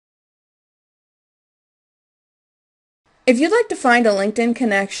If you'd like to find a LinkedIn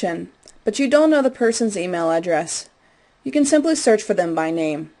connection, but you don't know the person's email address, you can simply search for them by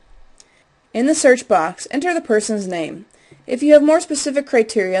name. In the search box, enter the person's name. If you have more specific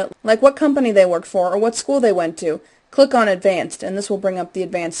criteria, like what company they work for or what school they went to, click on Advanced, and this will bring up the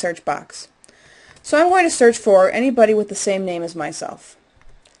Advanced search box. So I'm going to search for anybody with the same name as myself.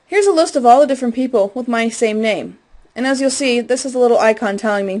 Here's a list of all the different people with my same name. And as you'll see, this is a little icon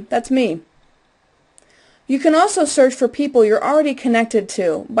telling me that's me. You can also search for people you're already connected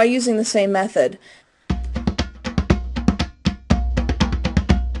to by using the same method.